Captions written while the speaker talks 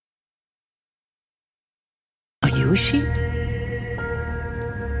you a sheep?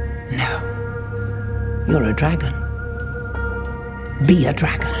 No. You're a dragon. Be a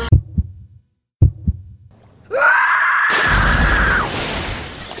dragon.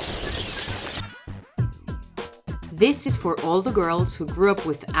 This is for all the girls who grew up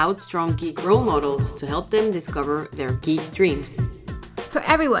without strong geek role models to help them discover their geek dreams. For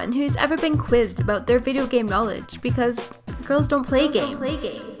everyone who's ever been quizzed about their video game knowledge because girls don't play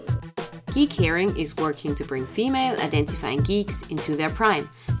games. Geek Hearing is working to bring female identifying geeks into their prime,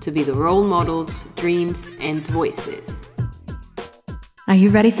 to be the role models, dreams, and voices. Are you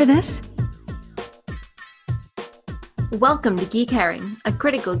ready for this? Welcome to Geek Herring, a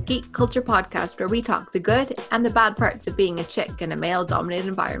critical geek culture podcast where we talk the good and the bad parts of being a chick in a male-dominated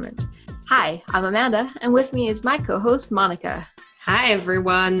environment. Hi, I'm Amanda, and with me is my co-host, Monica. Hi,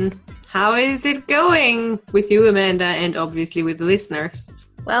 everyone. How is it going with you, Amanda, and obviously with the listeners?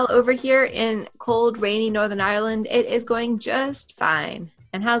 Well, over here in cold, rainy Northern Ireland, it is going just fine.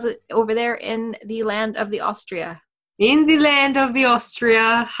 And how's it over there in the land of the Austria? In the land of the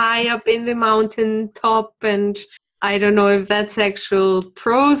Austria, high up in the mountain top, and I don't know if that's actual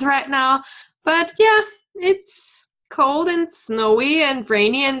prose right now, but yeah, it's cold and snowy and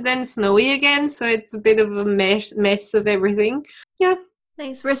rainy and then snowy again, so it's a bit of a mess of everything. Yeah.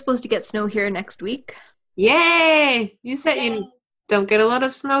 Nice. We're supposed to get snow here next week. Yay! You said you don't get a lot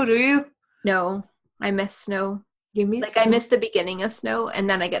of snow, do you? No, I miss snow. You miss I miss the beginning of snow, and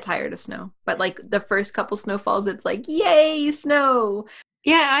then I get tired of snow. But like the first couple snowfalls, it's like, yay, snow!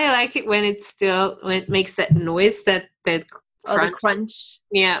 Yeah, I like it when it makes that noise, that crunch. Oh, the crunch.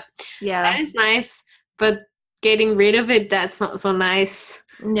 Yeah. Yeah. That is nice, but getting rid of it, that's not so nice.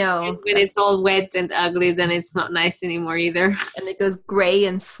 No. And when it's all wet and ugly, then it's not nice anymore either. And it goes gray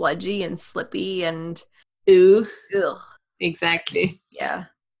and sludgy and slippy and... Ooh. Ugh. Exactly. Yeah.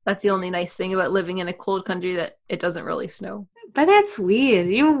 That's the only nice thing about living in a cold country, that it doesn't really snow. But that's weird.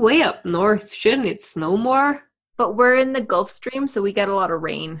 You're way up north. Shouldn't it snow more? But we're in the Gulf Stream, so we get a lot of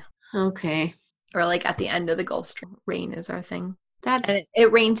rain. Okay. Or like at the end of the Gulf Stream. Rain is our thing. And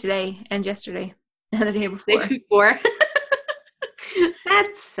it rained today and yesterday and the day before.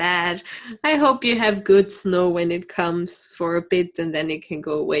 That's sad. I hope you have good snow when it comes for a bit and then it can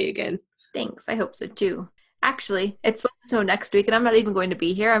go away again. Thanks. I hope so too. Actually, it's supposed to snow next week and I'm not even going to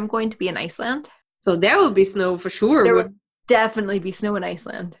be here. I'm going to be in Iceland. So there will be snow for sure. There will definitely be snow in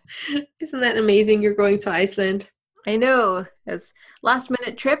Iceland. Isn't that amazing? You're going to Iceland. I know. It's a last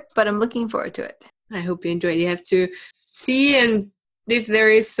minute trip, but I'm looking forward to it. I hope you enjoy it. You have to see and if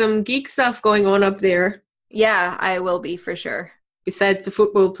there is some geek stuff going on up there. Yeah, I will be for sure. Besides the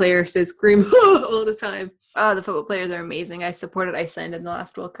football players that scream all the time. Oh, the football players are amazing. I supported Iceland in the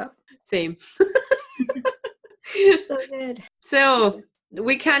last World Cup. Same. So good. So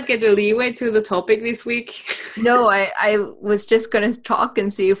we can't get a leeway to the topic this week. No, I was just going to talk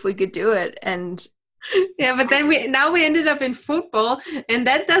and see if we could do it. And yeah, but then we ended up in football and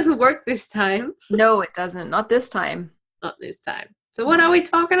that doesn't work this time. No, it doesn't. Not this time. Not this time. So what are we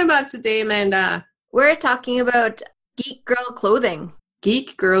talking about today, Amanda? We're talking about geek girl clothing.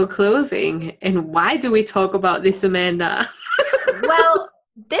 Geek girl clothing. And why do we talk about this, Amanda? Well,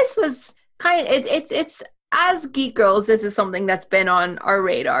 this was it's as geek girls, this is something that's been on our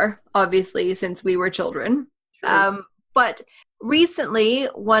radar, obviously, since we were children. But recently,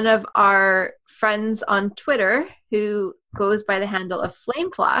 one of our friends on Twitter, who goes by the handle of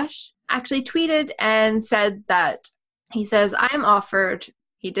Flame Flash, actually tweeted and said that he says, I am offered,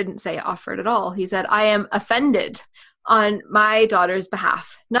 he didn't say offered at all, he said, I am offended on my daughter's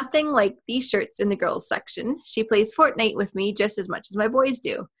behalf. Nothing like these shirts in the girls section. She plays Fortnite with me just as much as my boys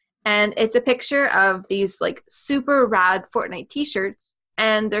do. And it's a picture of these like super rad Fortnite t-shirts,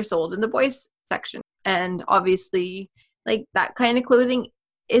 and they're sold in the boys section. And obviously, like, that kind of clothing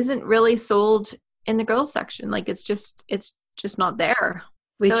isn't really sold in the girls section. Like, it's just not there.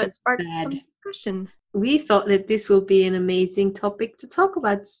 Which so it sparked sad. some discussion. We thought that this will be an amazing topic to talk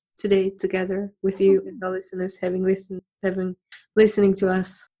about today together with you and our listeners listening to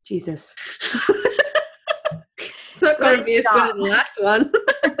us. Jesus. It's not going to be as good as the last one.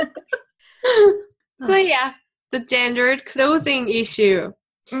 So yeah, the gendered clothing issue.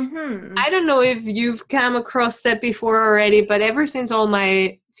 Mm-hmm. I don't know if you've come across that before already, but ever since all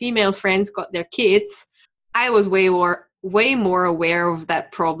my female friends got their kids, I was way more aware of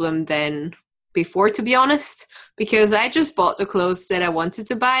that problem than before, to be honest, because I just bought the clothes that I wanted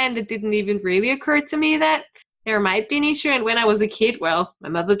to buy and it didn't even really occur to me that there might be an issue. And when I was a kid, well, my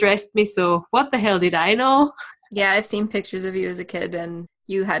mother dressed me, so what the hell did I know? Yeah, I've seen pictures of you as a kid and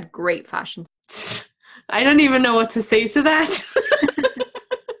you had great fashion. I don't even know what to say to that.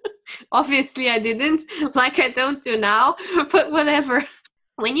 Obviously, I didn't, like I don't do now, but whatever.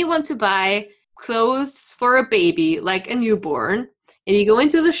 When you want to buy clothes for a baby, like a newborn, and you go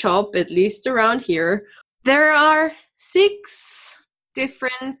into the shop, at least around here, there are 6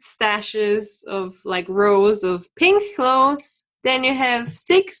 different stashes of like rows of pink clothes. Then you have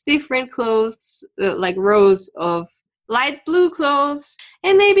 6 different clothes, like rows of light blue clothes,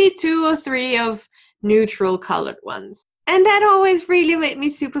 and maybe 2 or 3 of neutral colored ones. And that always really made me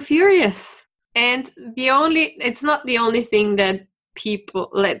super furious. And it's not the only thing that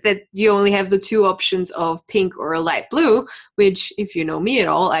that you only have the 2 options of pink or light blue, which, if you know me at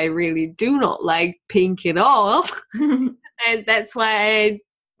all, I really do not like pink at all. And that's why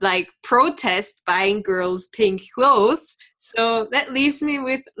I protest buying girls pink clothes. So that leaves me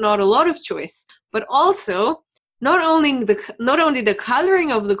with not a lot of choice, but also not only the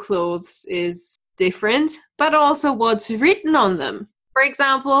coloring of the clothes is different, but also what's written on them. For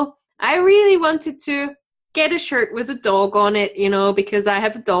example, I really wanted to get a shirt with a dog on it, because I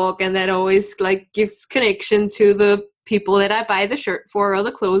have a dog, and that always gives connection to the people that I buy the shirt for or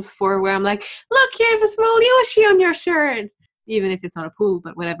the clothes for, where I'm like, look, you have a small Yoshi on your shirt, even if it's not a pool,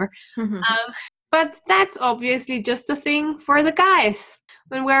 but whatever. But that's obviously just a thing for the guys.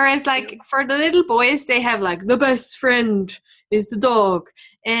 And whereas for the little boys, they have the best friend is the dog.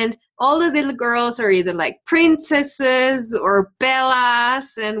 And all the little girls are either princesses or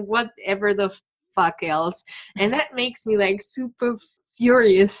Bellas and whatever the fuck else. And that makes me super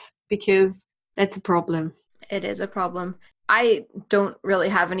furious, because that's a problem. It is a problem. I don't really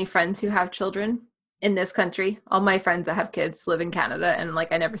have any friends who have children in this country. All my friends that have kids live in Canada, and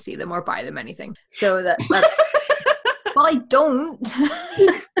I never see them or buy them anything. So that's well, I don't.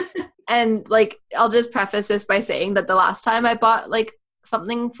 And I'll just preface this by saying that the last time I bought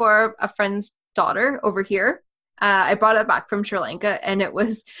something for a friend's daughter over here, I brought it back from Sri Lanka, and it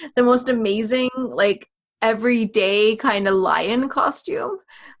was the most amazing everyday kind of lion costume.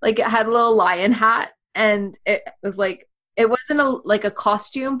 It had a little lion hat, and it was it wasn't a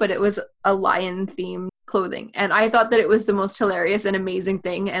costume, but it was a lion themed clothing. And I thought that it was the most hilarious and amazing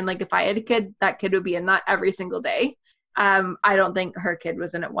thing. And if I had a kid, that kid would be in that every single day. I don't think her kid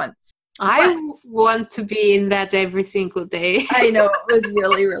was in it once. I want to be in that every single day. I know, it was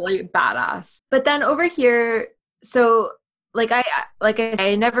really, really badass. But then over here, so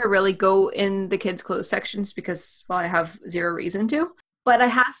I never really go in the kids' clothes sections because, well, I have zero reason to. But I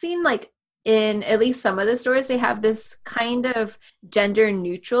have seen in at least some of the stores, they have this kind of gender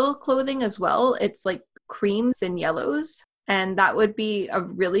neutral clothing as well. It's creams and yellows. And that would be a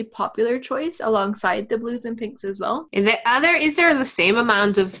really popular choice alongside the blues and pinks as well. Is there the same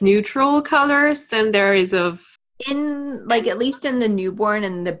amount of neutral colors than there is of... In, at least in the newborn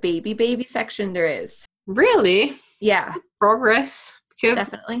and the baby section, there is. Really? Yeah. That's progress. Because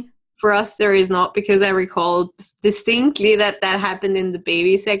definitely. For us, there is not, because I recall distinctly that happened in the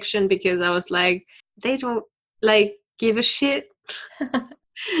baby section, because I was they don't, give a shit. And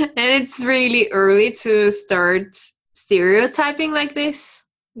it's really early to start stereotyping like this.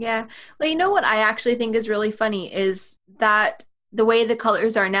 Yeah. Well, you know what I actually think is really funny is that the way the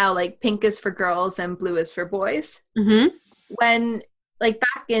colors are now, pink is for girls and blue is for boys. Mm-hmm. When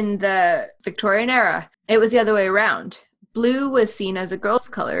back in the Victorian era, it was the other way around. Blue was seen as a girl's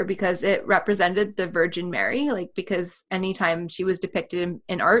color because it represented the Virgin Mary, because anytime she was depicted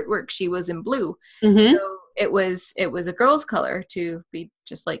in artwork, she was in blue. Mm-hmm. So it was a girl's color to be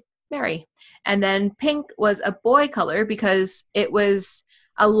just like Mary. And then pink was a boy color because it was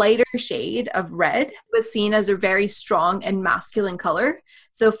a lighter shade of red. It was seen as a very strong and masculine color.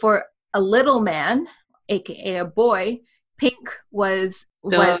 So for a little man, aka a boy, pink was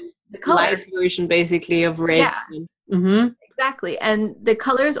the color. Light version basically of red. Yeah. Mm-hmm. Exactly. And the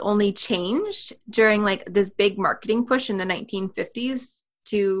colors only changed during this big marketing push in the 1950s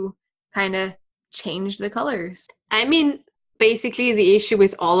to kind of change the colors. I mean, basically the issue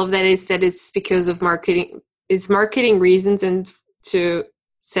with all of that is that it's because of marketing. It's marketing reasons and to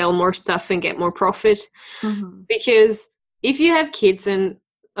sell more stuff and get more profit. Mm-hmm. Because if you have kids, and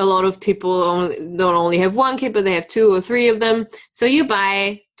a lot of people don't only have one kid, but they have 2 or 3 of them. So you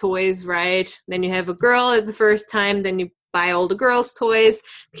buy toys, right? Then you have a girl at the first time, then you buy all the girls' toys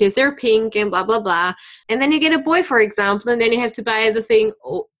because they're pink and blah, blah, blah. And then you get a boy, for example, and then you have to buy the thing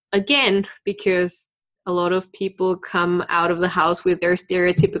again because a lot of people come out of the house with their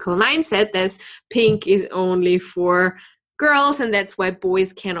stereotypical mindset that pink is only for girls and that's why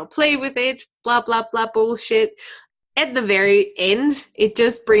boys cannot play with it, blah, blah, blah, bullshit. At the very end, it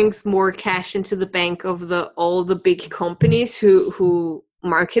just brings more cash into the bank of all the big companies who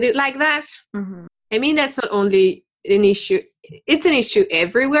market it like that. Mm-hmm. I mean, that's not only an issue. it's an issue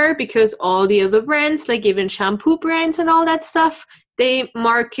everywhere because all the other brands, like even shampoo brands and all that stuff, they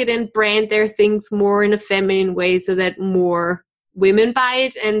market and brand their things more in a feminine way so that more women buy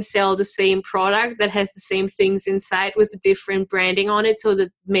it and sell the same product that has the same things inside with a different branding on it so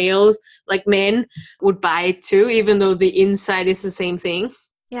that males, like men, would buy it too, even though the inside is the same thing.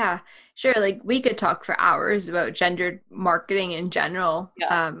 Yeah, sure. Like we could talk for hours about gendered marketing in general.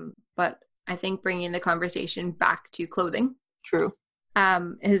 Yeah. But I think bringing the conversation back to clothing True.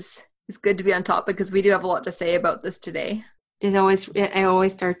 is good to be on topic because we do have a lot to say about this today. I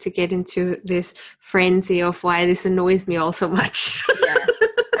always start to get into this frenzy of why this annoys me all so much. Yeah.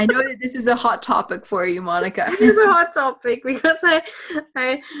 I know that this is a hot topic for you, Monica. It is a hot topic because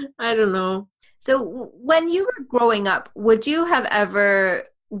I don't know. So when you were growing up, would you have ever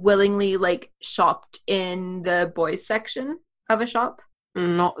willingly like shopped in the boys section of a shop?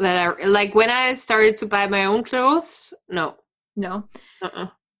 Not that I like when I started to buy my own clothes. No. No. Uh-uh.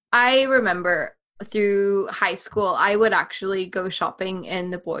 I remember through high school, I would actually go shopping in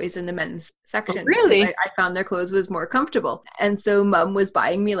the boys and the men's section. Oh, really? I found their clothes was more comfortable. And so mom was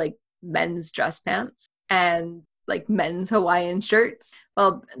buying me like men's dress pants and like men's Hawaiian shirts.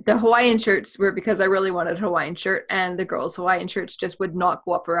 Well, the Hawaiian shirts were because I really wanted a Hawaiian shirt, and the girls' Hawaiian shirts just would not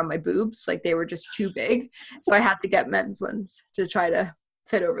go up around my boobs. Like they were just too big. So I had to get men's ones to try to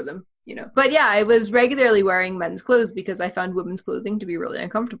fit over them, you know. But yeah, I was regularly wearing men's clothes because I found women's clothing to be really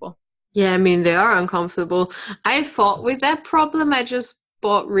uncomfortable. Yeah, I mean, they are uncomfortable. I fought with that problem. I just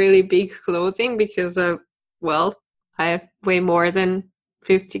bought really big clothing because, I weigh more than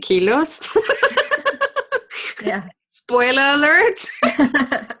 50 kilos. Yeah. Spoiler alert.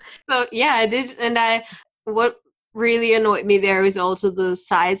 So, yeah, I did. And what really annoyed me there is also the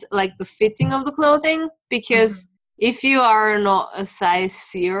size, like the fitting of the clothing. Because if you are not a size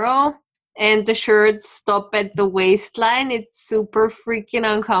 0, and the shirts stop at the waistline, it's super freaking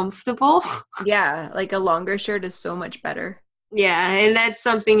uncomfortable. Yeah, like a longer shirt is so much better. Yeah, and that's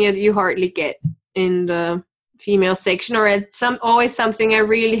something that you hardly get in the female section, or it's always something I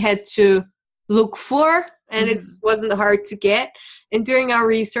really had to look for, and it wasn't hard to get. And during our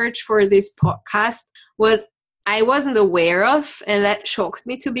research for this podcast, what I wasn't aware of, and that shocked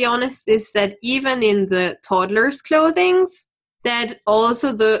me to be honest, is that even in the toddlers' clothings, that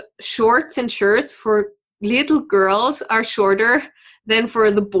also the shorts and shirts for little girls are shorter than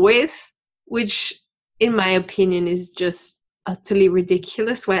for the boys, which in my opinion is just utterly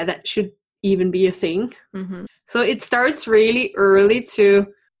ridiculous why that should even be a thing. So it starts really early to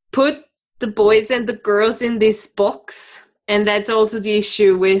put the boys and the girls in this box, and that's also the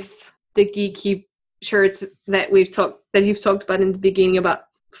issue with the geeky shirts that you've talked about in the beginning about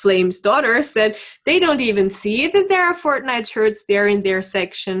Flame's daughters, that they don't even see that there are Fortnite shirts there in their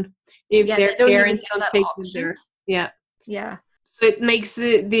section if their parents don't take them there. Yeah. So it makes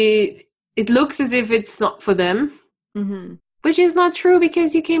it looks as if it's not for them, which is not true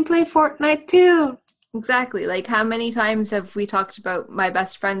because you can play Fortnite too. Exactly. Like how many times have we talked about my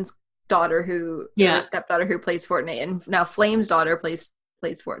best friend's daughter her stepdaughter who plays Fortnite, and now Flame's daughter plays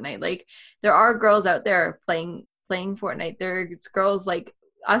Fortnite. Like there are girls out there playing Fortnite. There's girls like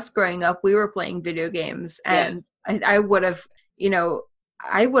us growing up, we were playing video games, and I would have,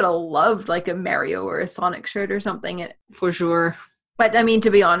 I would have loved like a Mario or a Sonic shirt or something. For sure. But I mean,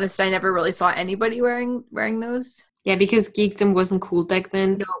 to be honest, I never really saw anybody wearing those. Yeah, because geekdom wasn't cool back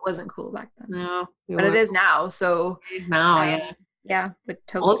then. No, it wasn't cool back then. No. But it is now, so. It is now, yeah. Yeah, but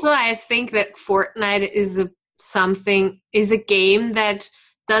totally. Also, I think that Fortnite is a game that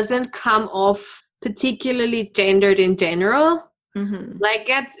doesn't come off particularly gendered in general. Like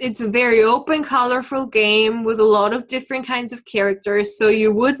it's a very open, colorful game with a lot of different kinds of characters. So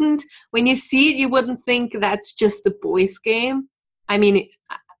when you see it, you wouldn't think that's just a boys' game. I mean,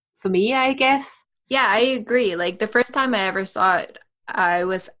 for me, I guess. Yeah, I agree. Like the first time I ever saw it, I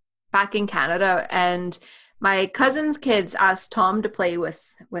was back in Canada, and my cousin's kids asked Tom to play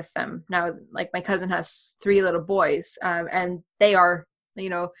with them. Now, like my cousin has 3 little boys, and they are,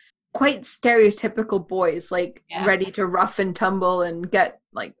 quite stereotypical boys, like ready to rough and tumble and get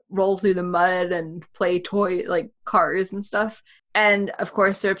like roll through the mud and play toy like cars and stuff. And of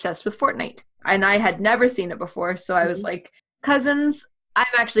course they're obsessed with Fortnite, and I had never seen it before. So I was like, cousins, I'm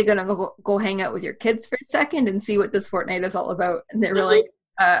actually gonna go hang out with your kids for a second and see what this Fortnite is all about. And they were like,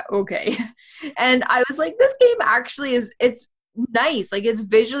 okay. And I was like, this game actually it's nice. Like it's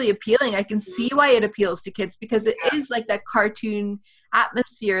visually appealing. I can see why it appeals to kids because it is like that cartoon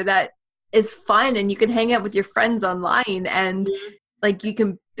atmosphere that is fun, and you can hang out with your friends online, and like you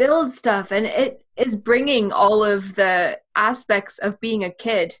can build stuff, and it is bringing all of the aspects of being a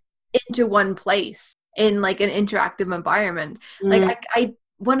kid into one place. in like an interactive environment. Mm. Like I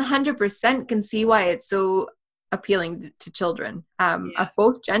 100% can see why it's so appealing to children, of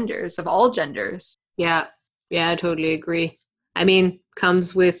both genders, of all genders. Yeah, I totally agree. I mean,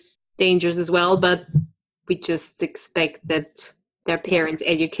 comes with dangers as well, but we just expect that their parents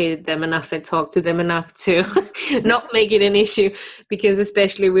educated them enough and talked to them enough to not make it an issue. Because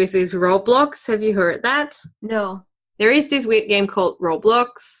especially with this Roblox, have you heard that? No. There is this weird game called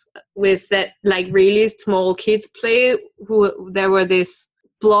Roblox with that like really small kids play. Who there were these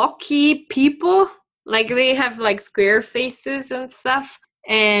blocky people, like they have like square faces and stuff.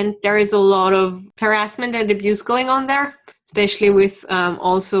 And there is a lot of harassment and abuse going on there, especially with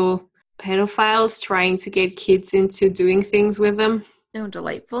also pedophiles trying to get kids into doing things with them. No,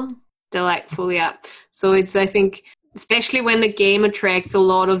 delightful. Delightful, yeah. So it's, I think, especially when the game attracts a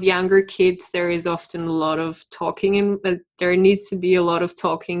lot of younger kids, there is often a lot of talking, and there needs to be a lot of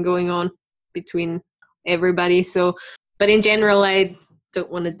talking going on between everybody. So, but in general, I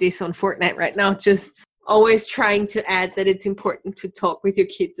don't want to diss on Fortnite right now. Just always trying to add that it's important to talk with your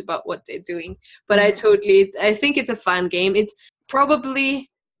kids about what they're doing. But I think it's a fun game. It's probably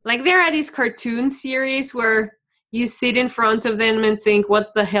like there are these cartoon series where you sit in front of them and think,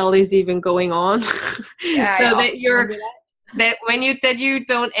 what the hell is even going on? Yeah, So that when you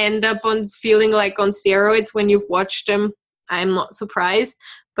don't end up on feeling like on steroids when you've watched them. I'm not surprised,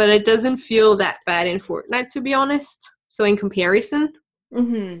 but it doesn't feel that bad in Fortnite, to be honest. So in comparison,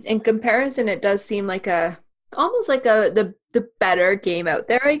 in comparison, it does seem like almost like the better game out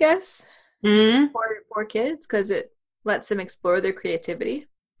there, I guess, for kids, because it lets them explore their creativity.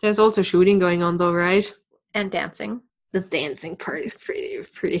 There's also shooting going on though, right? And dancing. The dancing part is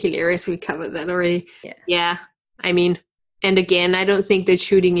pretty hilarious. We covered that already. Yeah. I mean, and again, I don't think that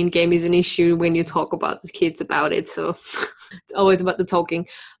shooting in game is an issue when you talk about the kids about it. So it's always about the talking.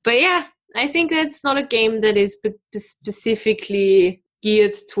 But yeah, I think that's not a game that is specifically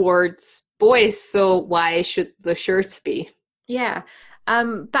geared towards boys. So why should the shirts be? Yeah.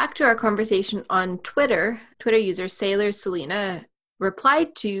 Back to our conversation on Twitter. Twitter user Sailor Selena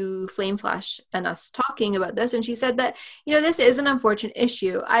replied to Flame Flash and us talking about this, and she said that, this is an unfortunate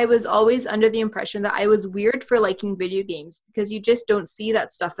issue. I was always under the impression that I was weird for liking video games because you just don't see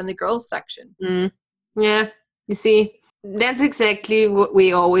that stuff in the girls section. Yeah, you see, that's exactly what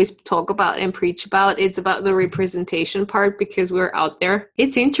we always talk about and preach about. It's about the representation part because we're out there.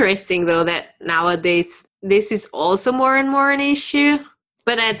 It's interesting though that nowadays this is also more and more an issue,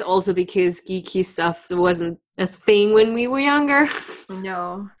 but that's also because geeky stuff wasn't a thing when we were younger.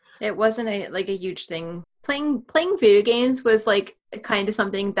 No, it wasn't a huge thing. Playing video games was like kind of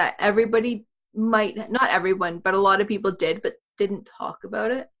something that everybody not everyone, but a lot of people did, but didn't talk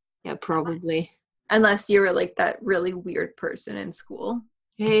about it. Yeah, probably. Unless you were like that really weird person in school.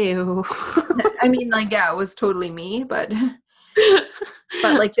 Ew. I mean, like, yeah, it was totally me, but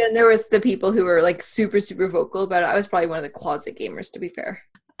like then there was the people who were like super, super vocal about it. I was probably one of the closet gamers, to be fair.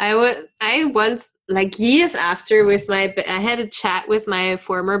 I once, like years after, I had a chat with my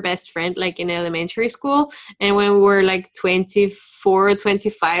former best friend, like in elementary school. And when we were like 24 or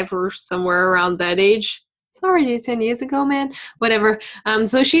 25 or somewhere around that age, it's already 10 years ago, man, whatever.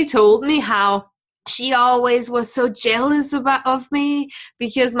 So she told me how she always was so jealous of me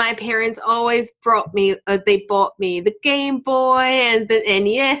because my parents always bought me the Game Boy and the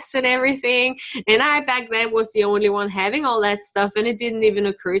NES and everything, and I back then was the only one having all that stuff, and it didn't even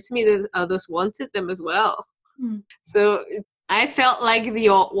occur to me that others wanted them as well. So I felt like the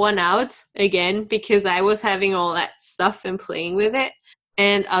odd one out again because I was having all that stuff and playing with it,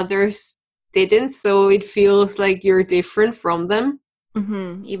 and others didn't, so it feels like you're different from them.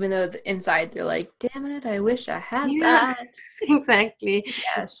 Even though inside they're like, damn it, I wish I had that. Exactly.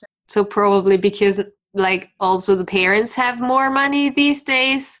 Yeah, sure. So probably because like also the parents have more money these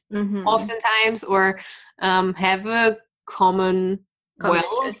days, oftentimes, or have a common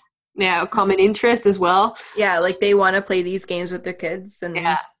interest. Yeah, a common interest as well. Yeah, like they want to play these games with their kids, and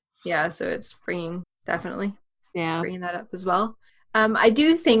so it's bringing that up as well. I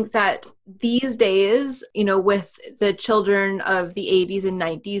do think that these days, with the children of the 80s and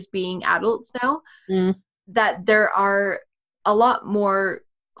 90s being adults now, that there are a lot more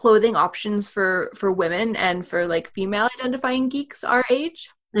clothing options for women and for like female identifying geeks our age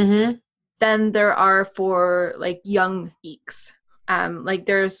than there are for like young geeks. Like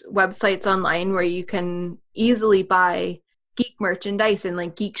there's websites online where you can easily buy geek merchandise and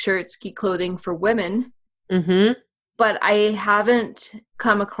like geek shirts, geek clothing for women. But I haven't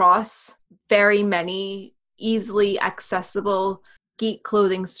come across very many easily accessible geek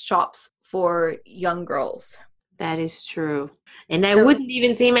clothing shops for young girls. That is true. And I So- wouldn't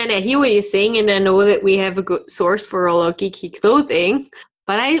even say, man, I hear what you're saying, and I know that we have a good source for all our geeky clothing,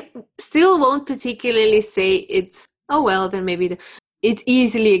 but I still won't particularly say it's, oh, well, then maybe it's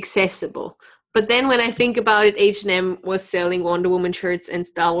easily accessible. But then when I think about it, H&M was selling Wonder Woman shirts and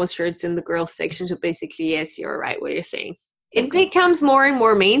Star Wars shirts in the girls section. So basically, yes, you're right what you're saying. It becomes more and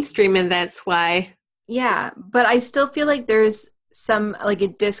more mainstream, and that's why. Yeah, but I still feel like there's some like a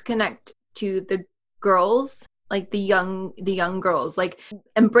disconnect to the girls, like the young girls. Like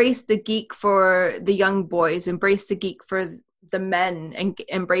embrace the geek for the young boys, embrace the geek for the men, and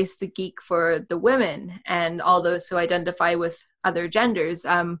embrace the geek for the women and all those who identify with other genders.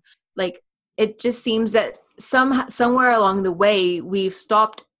 Like it just seems that somewhere along the way we've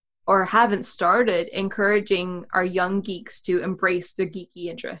stopped or haven't started encouraging our young geeks to embrace their geeky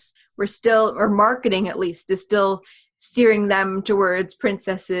interests. We're still, or marketing at least, is still steering them towards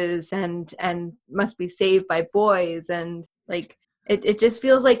princesses and must be saved by boys. And like, it just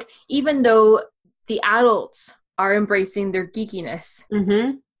feels like even though the adults are embracing their geekiness,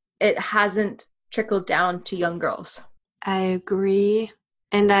 Mm-hmm. it hasn't trickled down to young girls. I agree.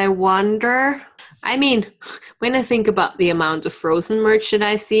 And I wonder, I mean, when I think about the amount of Frozen merch that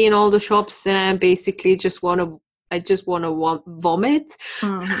I see in all the shops, then I basically just want to vomit.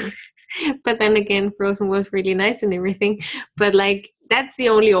 Mm-hmm. But then again, Frozen was really nice and everything. But like, that's the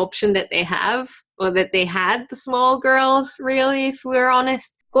only option that they have, or that they had, the small girls, really, if we're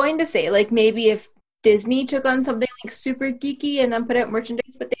honest. Going to say, like, maybe if Disney took on something like super geeky and then put out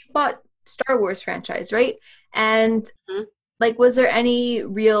merchandise, but they bought Star Wars franchise, right? And Mhm. like, was there any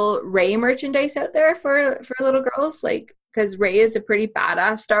real Rey merchandise out there for little girls? Like, because Rey is a pretty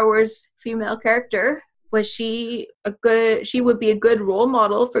badass Star Wars female character. Was she she would be a good role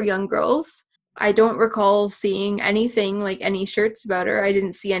model for young girls. I don't recall seeing anything, like any shirts about her. I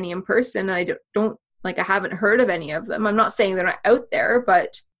didn't see any in person. I don't like, I haven't heard of any of them. I'm not saying they're not out there,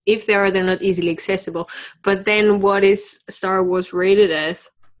 but If they are, they're not easily accessible. But then what is Star Wars rated as?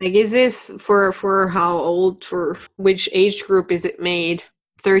 Like, is this for how old, for which age group is it made?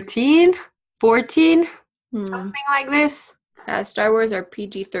 13? 14? Something like this? Star Wars are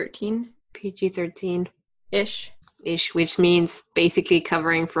PG-13 PG-13 ish. ish, which means basically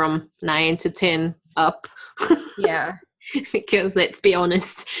covering from 9 to 10 up. Yeah. Because let's be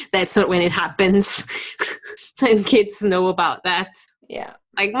honest, that's not when it happens. And kids know about that. Yeah.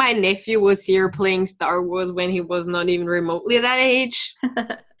 Like, my nephew was here playing Star Wars when he was not even remotely that age.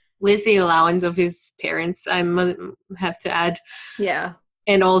 With the allowance of his parents, I have to add. Yeah.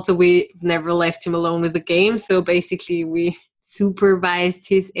 And also, we never left him alone with the game. So basically, we supervised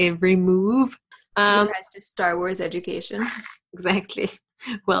his every move. Supervised his Star Wars education. Exactly.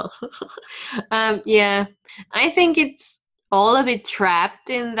 Well, yeah, I think it's all a bit trapped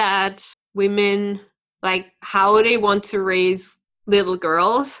in that women, like, how they want to raise little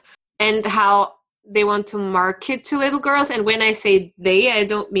girls and how they want to market to little girls. And when I say they, I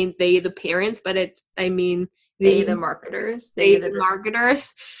don't mean they, the parents, but I mean They, the marketers. they, the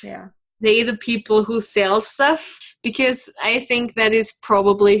marketers. Yeah. They, the people who sell stuff. Because I think that is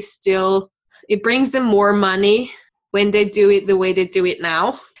probably still, it brings them more money when they do it the way they do it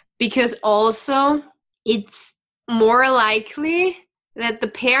now. Because also, it's more likely that the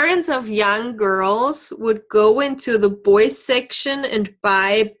parents of young girls would go into the boys section and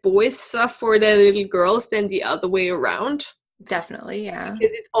buy boys stuff for their little girls than the other way around. Definitely, yeah.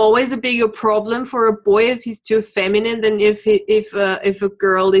 Because it's always a bigger problem for a boy if he's too feminine than if a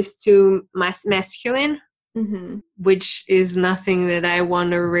girl is too masculine. Mm-hmm. Which is nothing that I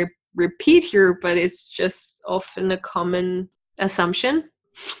want to repeat here, but it's just often a common assumption.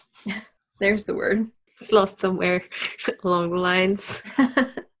 There's the word. It's lost somewhere along the lines.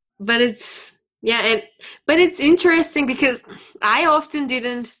 But it's, yeah, but it's interesting because I often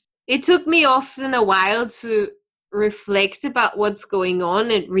didn't, it took me often a while to reflect about what's going on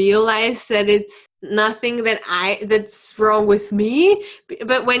and realize that it's nothing that's wrong with me.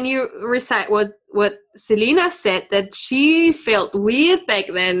 But when you recite what Selena said, that she felt weird back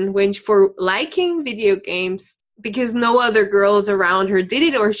then for liking video games because no other girls around her did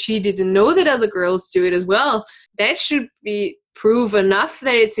it, or she didn't know that other girls do it as well. That should be proof enough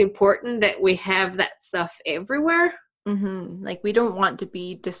that it's important that we have that stuff everywhere. Mm-hmm. Like, we don't want to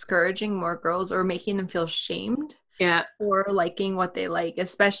be discouraging more girls or making them feel shamed. Yeah. Or liking what they like,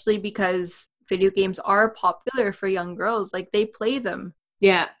 especially because video games are popular for young girls. Like, they play them.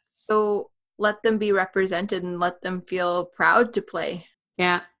 Yeah. So let them be represented and let them feel proud to play.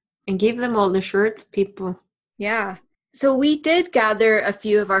 Yeah. And give them all the shirts, people. Yeah. So we did gather a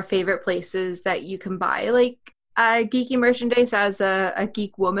few of our favorite places that you can buy, like, geeky merchandise as a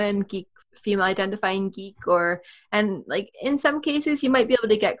geek woman, geek female identifying geek, and like in some cases you might be able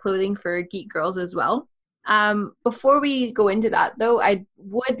to get clothing for geek girls as well. Before we go into that though, I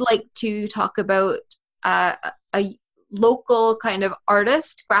would like to talk about a local kind of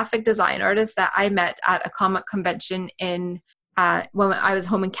artist, graphic design artist that I met at a comic convention in when I was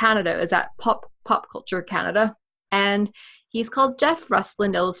home in Canada. It was at Pop Culture Canada, and he's called Jeff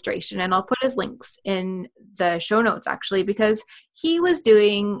Rusland Illustration, and I'll put his links in the show notes actually, because he was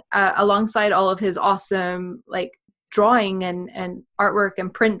doing alongside all of his awesome like drawing and artwork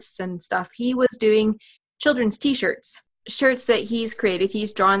and prints and stuff, he was doing children's t-shirts that he's created.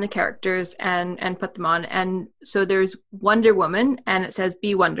 He's drawn the characters and put them on. And so there's Wonder Woman and it says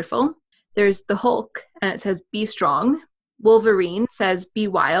be wonderful. There's the Hulk and it says be strong. Wolverine says be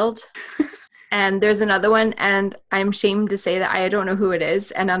wild. And there's another one, and I'm ashamed to say that I don't know who it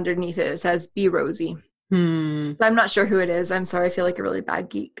is, and underneath it says be Rosie. So I'm not sure who it is. I'm sorry, I feel like a really bad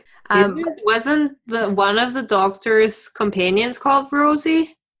geek. Wasn't one of the Doctor's companions called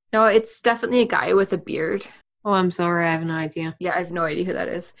Rosie? No, it's definitely a guy with a beard. Oh, I'm sorry, I have no idea. Yeah, I have no idea who that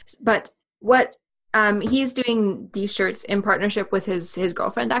is. But what he's doing these shirts in partnership with his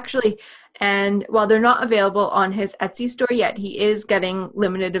girlfriend, actually. And while they're not available on his Etsy store yet, he is getting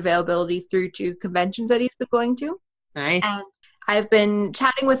limited availability through to conventions that he's been going to. Nice. And I've been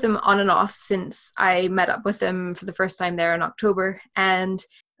chatting with him on and off since I met up with him for the first time there in October. And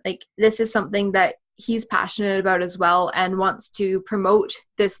like, this is something that he's passionate about as well, and wants to promote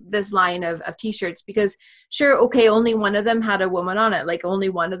this line of t-shirts, because sure, okay, only one of them had a woman on it, like only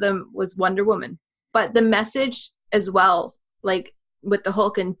one of them was Wonder Woman, but the message as well, like with the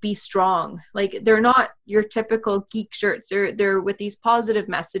Hulk and be strong, like they're not your typical geek shirts. They're with these positive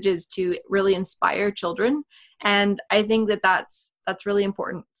messages to really inspire children, and I think that's really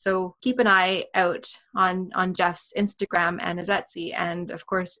important. So keep an eye out on Jeff's Instagram and his Etsy, and of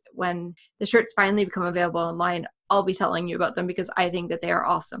course when the shirts finally become available online, I'll be telling you about them, because I think that they are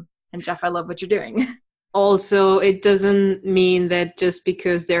awesome. And Jeff, I love what you're doing. Also, it doesn't mean that just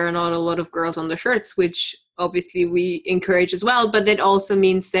because there are not a lot of girls on the shirts, which obviously we encourage as well, but that also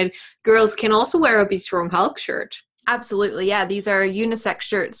means that girls can also wear a Be Strong Hulk shirt. Absolutely, yeah. These are unisex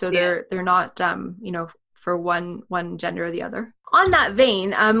shirts, so they're not for one gender or the other. On that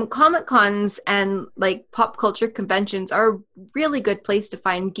vein, Comic Cons and like pop culture conventions are a really good place to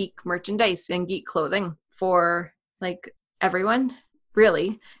find geek merchandise and geek clothing for like everyone,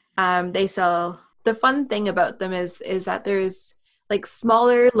 really. They sell. The fun thing about them is that there's like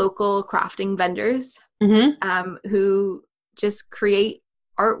smaller local crafting vendors who just create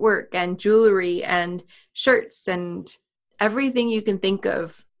artwork and jewelry and shirts and everything you can think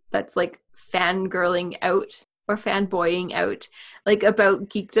of that's like fangirling out or fanboying out like about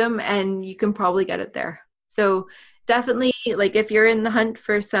geekdom, and you can probably get it there. So definitely, like if you're in the hunt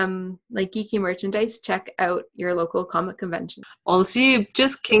for some like geeky merchandise, check out your local comic convention. Also, you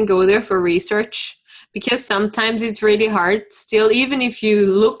just can go there for research, because sometimes it's really hard still, even if you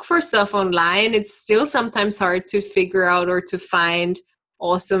look for stuff online, it's still sometimes hard to figure out or to find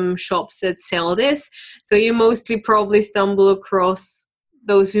awesome shops that sell this. So you mostly probably stumble across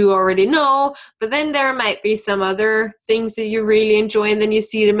those who already know, but then there might be some other things that you really enjoy, and then you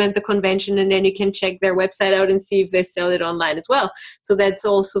see them at the convention, and then you can check their website out and see if they sell it online as well. So that's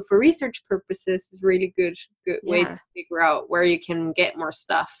also for research purposes is really good way to figure out where you can get more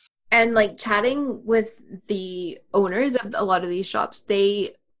stuff. And like chatting with the owners of a lot of these shops,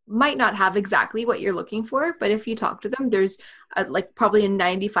 they might not have exactly what you're looking for, but if you talk to them, there's like probably a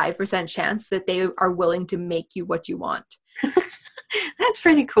 95% chance that they are willing to make you what you want. That's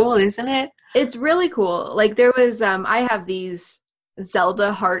pretty cool, isn't it? It's really cool. Like there was, I have these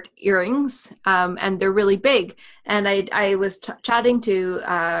Zelda heart earrings, and they're really big. And I was chatting to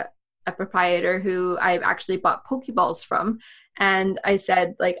a proprietor who I actually bought Pokeballs from. And I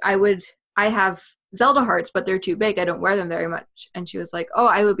said, like, I have Zelda hearts, but they're too big. I don't wear them very much. And she was like, oh,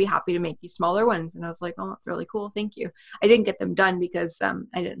 I would be happy to make you smaller ones. And I was like, oh, that's really cool. Thank you. I didn't get them done because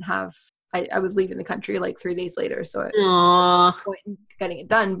I was leaving the country like 3 days later. So I was getting it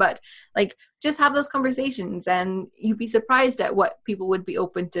done. But like, just have those conversations, and you'd be surprised at what people would be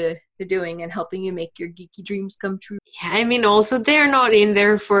open to doing and helping you make your geeky dreams come true. Yeah, I mean, also they're in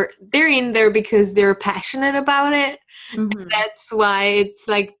there because they're passionate about it. Mm-hmm. That's why it's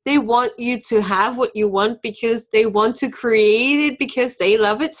like they want you to have what you want, because they want to create it because they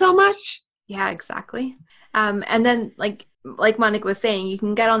love it so much. Yeah, exactly. And then like Monica was saying, you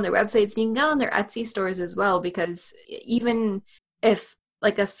can get on their websites, you can get on their Etsy stores as well, because even if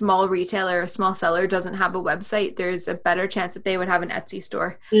like a small retailer, a small seller doesn't have a website, there's a better chance that they would have an Etsy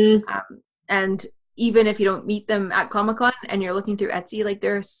store. And even if you don't meet them at Comic-Con and you're looking through Etsy, like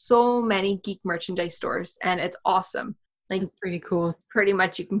there are so many geek merchandise stores and it's awesome. Like That's pretty cool. pretty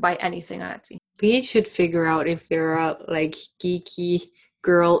much you can buy anything on Etsy. We should figure out if there are like geeky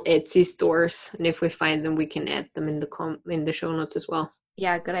girl Etsy stores, and if we find them, we can add them in the show notes as well.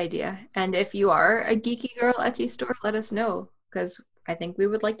 Yeah, good idea. And if you are a geeky girl Etsy store, let us know because I think we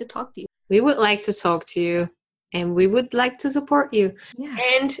would like to talk to you. We would like to talk to you, and we would like to support you. Yeah.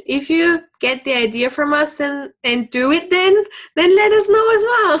 And if you get the idea from us and do it, then let us know as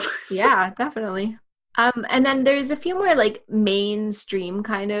well. Yeah, definitely. And then there's a few more like mainstream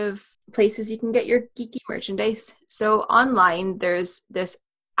kind of places you can get your geeky merchandise. So online, there's this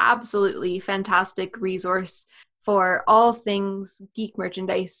absolutely fantastic resource for all things geek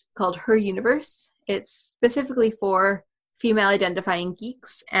merchandise called Her Universe. It's specifically for female identifying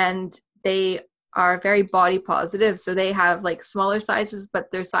geeks, and they are very body positive. So they have like smaller sizes, but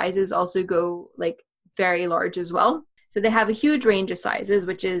their sizes also go like very large as well. So they have a huge range of sizes,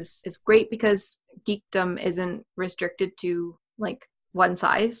 which is great because geekdom isn't restricted to like one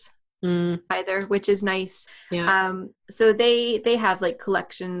size either, which is nice. Yeah. So they have like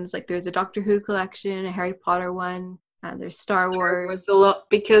collections, like there's a Doctor Who collection, a Harry Potter one, there's Star Wars. A lot,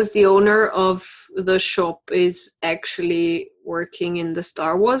 because the owner of the shop is actually working in the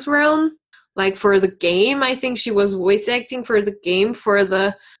Star Wars realm. Like for the game, I think she was voice acting for the game for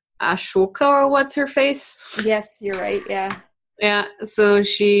the Ashoka or what's her face. Yes, you're right. Yeah. Yeah. So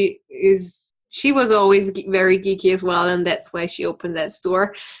she was always very geeky as well, and that's why she opened that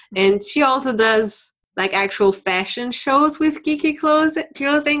store. And she also does like actual fashion shows with geeky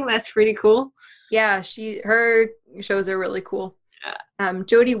clothing. That's pretty cool. Yeah, her shows are really cool.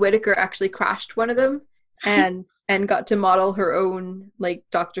 Jodie Whittaker actually crashed one of them and got to model her own like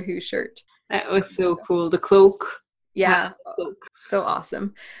Doctor Who shirt. That was so cool. The cloak. Yeah, so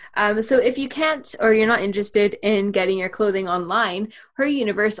awesome. So if you can't or you're not interested in getting your clothing online, Her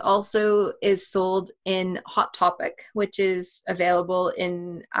Universe also is sold in Hot Topic, which is available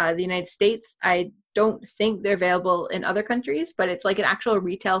in the United States. I don't think they're available in other countries, but it's like an actual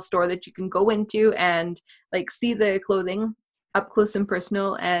retail store that you can go into and like see the clothing up close and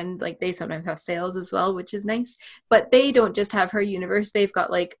personal, and like they sometimes have sales as well, which is nice. But they don't just have Her Universe, they've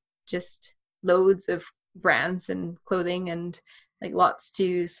got like just loads of brands and clothing and like lots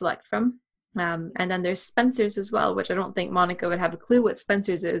to select from. And then there's Spencer's as well, which I don't think Monica would have a clue what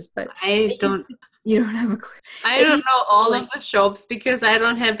Spencer's is, but you don't have a clue. I don't know all of the shops because I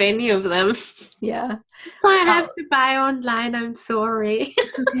don't have any of them. Yeah. So I have to buy online. I'm sorry.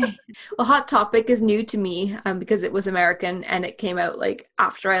 It's okay. Well, Hot Topic is new to me because it was American and it came out like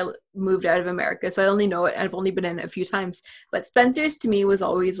after I moved out of America. So I only know it and I've only been in it a few times. But Spencer's to me was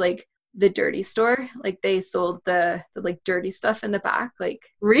always like the dirty store. Like they sold the like dirty stuff in the back, like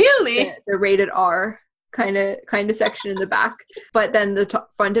really the rated R kind of section in the back. But then the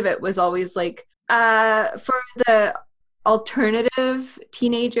front of it was always like for the alternative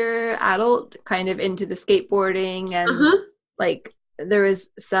teenager adult kind of into the skateboarding and like there was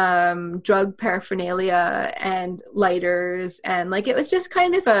some drug paraphernalia and lighters, and like it was just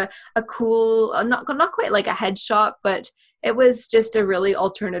kind of a cool, not quite like a head shop, but it was just a really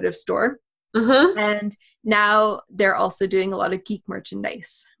alternative store. And now they're also doing a lot of geek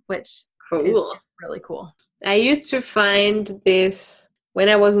merchandise, which is really cool. I used to find this when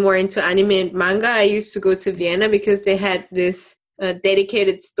I was more into anime and manga. I used to go to Vienna because they had this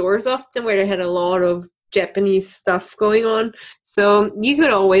dedicated stores often where they had a lot of Japanese stuff going on. So you could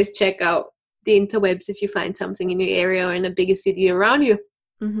always check out the interwebs if you find something in your area or in a bigger city around you.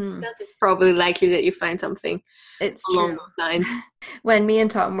 Because it's probably likely that you find something along those lines. When me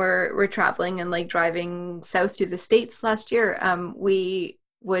and Tom were traveling and like driving south through the States last year, we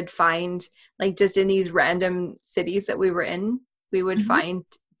would find like just in these random cities that we were in, we would find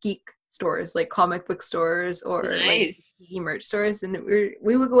geek stores, like comic book stores or like geeky merch stores, and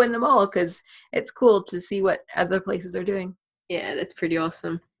we would go in them all because it's cool to see what other places are doing. Yeah, that's pretty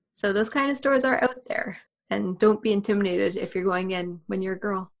awesome. So those kind of stores are out there, and don't be intimidated if you're going in when you're a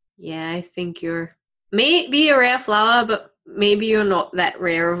girl. Yeah, I think you're maybe a rare flower, but maybe you're not that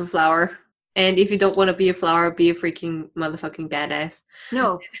rare of a flower. And if you don't want to be a flower, be a freaking motherfucking badass.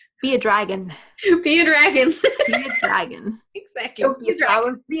 No, be a dragon. Be a dragon. Be a dragon. Exactly. Don't be a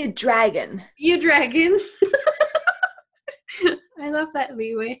flower. Be a dragon. Be a dragon. I love that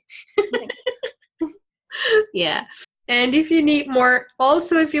leeway. Yeah. And if you need more,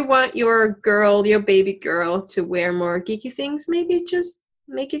 also if you want your baby girl to wear more geeky things, maybe just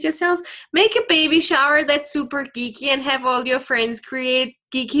make it yourself. Make a baby shower that's super geeky and have all your friends create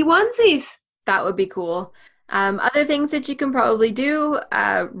geeky onesies. That would be cool. Other things that you can probably do,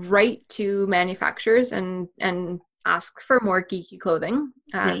 write to manufacturers and ask for more geeky clothing.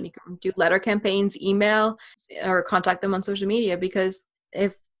 You can do letter campaigns, email, or contact them on social media, because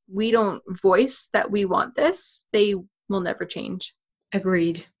if we don't voice that we want this, they will never change.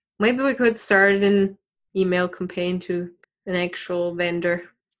 Agreed. Maybe we could start an email campaign to an actual vendor.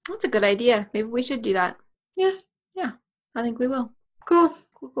 That's a good idea. Maybe we should do that. Yeah. Yeah, I think we will. Cool.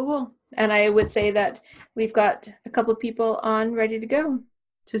 Cool. And I would say that we've got a couple people on ready to go.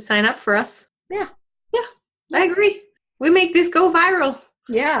 To sign up for us. Yeah. I agree. We make this go viral.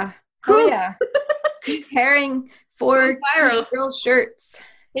 Yeah. Cool. Oh, yeah. Keep caring for viral. girl shirts.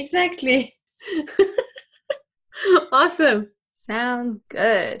 Exactly. Awesome. Sounds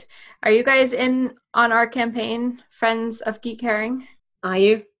good. Are you guys in on our campaign, Friends of Geek Caring? Are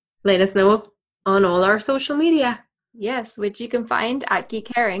you? Let us know on all our social media. Yes, which you can find at Geek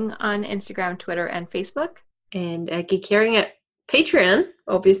Caring on Instagram, Twitter, and Facebook. And at Geek Caring at Patreon,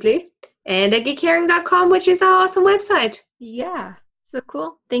 obviously. And at geekcaring.com, which is our awesome website. Yeah. So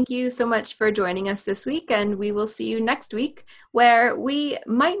cool. Thank you so much for joining us this week, and we will see you next week, where we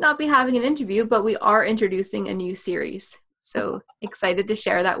might not be having an interview, but we are introducing a new series. So excited to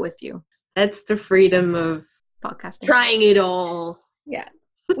share that with you. That's the freedom of Podcasting. trying it all. Yeah.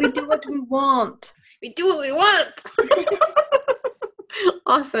 We do what we want. We do what we want.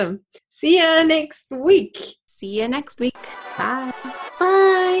 Awesome. See ya next week. See you next week. Bye.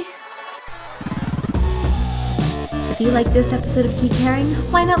 Bye. If you like this episode of Geek Caring,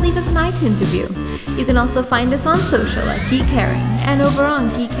 why not leave us an iTunes review? You can also find us on social at Geek Caring and over on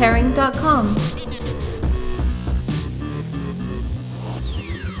geekcaring.com.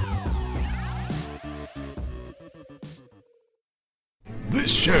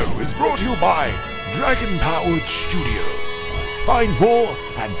 This show is brought to you by Dragon Powered Studio. Find more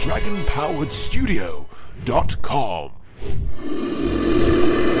at dragonpoweredstudio.com.